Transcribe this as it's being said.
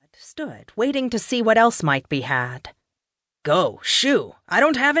stood, waiting to see what else might be had. Go, shoo. I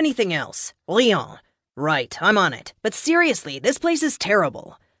don't have anything else. Leon. Right, I'm on it. But seriously, this place is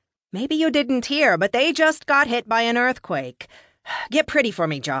terrible. Maybe you didn't hear, but they just got hit by an earthquake. Get pretty for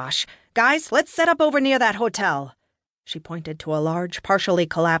me, Josh. Guys, let's set up over near that hotel. She pointed to a large, partially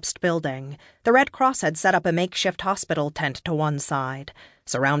collapsed building. The Red Cross had set up a makeshift hospital tent to one side.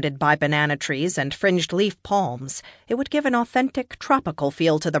 Surrounded by banana trees and fringed leaf palms, it would give an authentic, tropical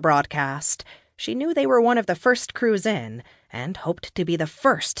feel to the broadcast. She knew they were one of the first crews in, and hoped to be the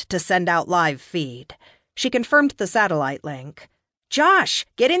first to send out live feed. She confirmed the satellite link. Josh,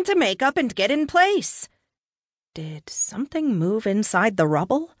 get into makeup and get in place. Did something move inside the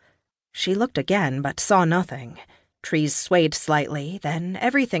rubble? She looked again, but saw nothing. Trees swayed slightly, then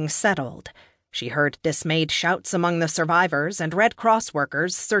everything settled. She heard dismayed shouts among the survivors and Red Cross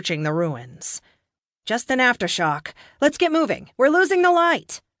workers searching the ruins. Just an aftershock. Let's get moving. We're losing the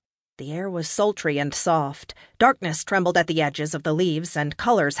light. The air was sultry and soft. Darkness trembled at the edges of the leaves, and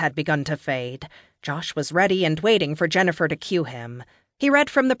colors had begun to fade. Josh was ready and waiting for Jennifer to cue him. He read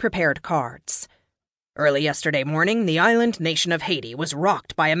from the prepared cards. Early yesterday morning, the island nation of Haiti was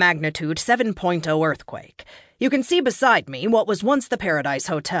rocked by a magnitude 7.0 earthquake. You can see beside me what was once the Paradise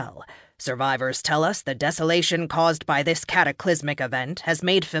Hotel. Survivors tell us the desolation caused by this cataclysmic event has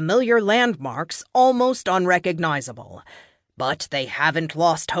made familiar landmarks almost unrecognizable. But they haven't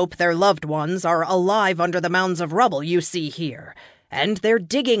lost hope their loved ones are alive under the mounds of rubble you see here, and they're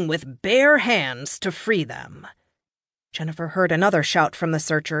digging with bare hands to free them. Jennifer heard another shout from the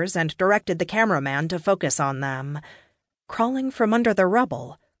searchers and directed the cameraman to focus on them. Crawling from under the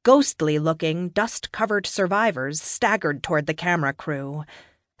rubble, ghostly-looking, dust-covered survivors staggered toward the camera crew.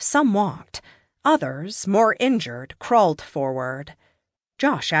 Some walked. Others, more injured, crawled forward.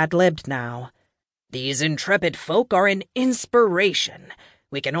 Josh ad-libbed now. These intrepid folk are an inspiration.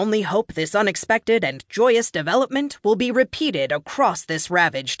 We can only hope this unexpected and joyous development will be repeated across this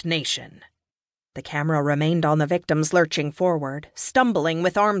ravaged nation. The camera remained on the victims lurching forward, stumbling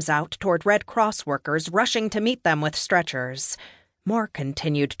with arms out toward Red Cross workers rushing to meet them with stretchers. More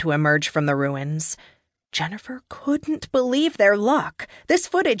continued to emerge from the ruins. Jennifer couldn't believe their luck. This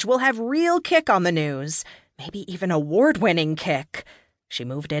footage will have real kick on the news, maybe even award-winning kick. She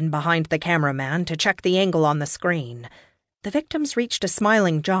moved in behind the cameraman to check the angle on the screen. The victims reached a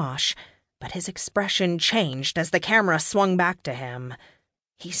smiling Josh, but his expression changed as the camera swung back to him.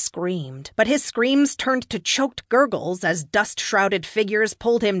 He screamed, but his screams turned to choked gurgles as dust-shrouded figures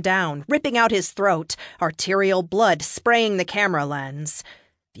pulled him down, ripping out his throat, arterial blood spraying the camera lens.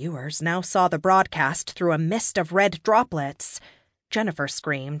 Viewers now saw the broadcast through a mist of red droplets. Jennifer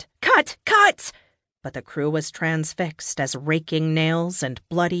screamed, "Cut! Cut!" But the crew was transfixed as raking nails and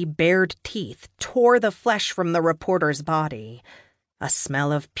bloody bared teeth tore the flesh from the reporter's body. A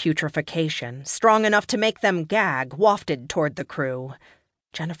smell of putrefaction, strong enough to make them gag, wafted toward the crew.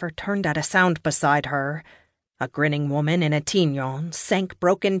 Jennifer turned at a sound beside her. A grinning woman in a tignon sank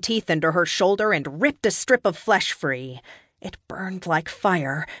broken teeth into her shoulder and ripped a strip of flesh free. It burned like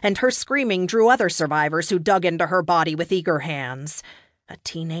fire, and her screaming drew other survivors who dug into her body with eager hands. A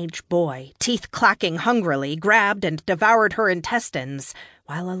teenage boy, teeth clacking hungrily, grabbed and devoured her intestines,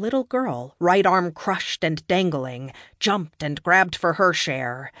 while a little girl, right arm crushed and dangling, jumped and grabbed for her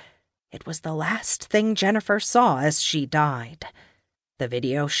share. It was the last thing Jennifer saw as she died. The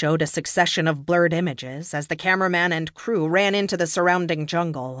video showed a succession of blurred images as the cameraman and crew ran into the surrounding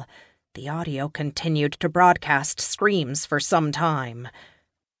jungle. The audio continued to broadcast screams for some time.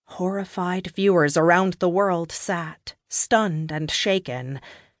 Horrified viewers around the world sat, stunned and shaken,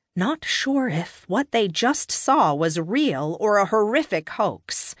 not sure if what they just saw was real or a horrific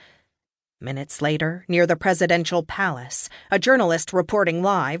hoax. Minutes later, near the presidential palace, a journalist reporting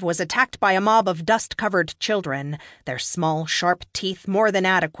live was attacked by a mob of dust-covered children, their small, sharp teeth more than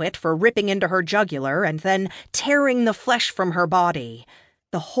adequate for ripping into her jugular and then tearing the flesh from her body.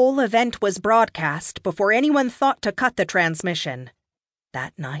 The whole event was broadcast before anyone thought to cut the transmission.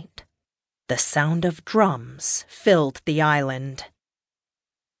 That night, the sound of drums filled the island.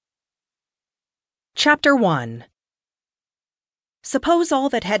 Chapter 1. Suppose all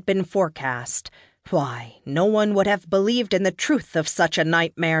that had been forecast. Why, no one would have believed in the truth of such a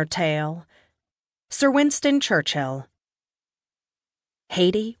nightmare tale. Sir Winston Churchill.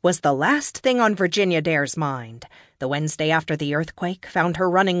 Haiti was the last thing on Virginia Dare's mind. The Wednesday after the earthquake found her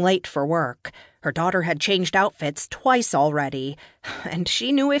running late for work. Her daughter had changed outfits twice already, and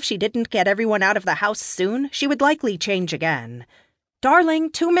she knew if she didn't get everyone out of the house soon, she would likely change again. "Darling,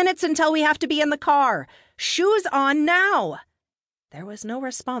 2 minutes until we have to be in the car. Shoes on now!" There was no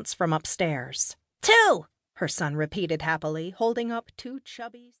response from upstairs. "2!" her son repeated happily, holding up 2 chubby...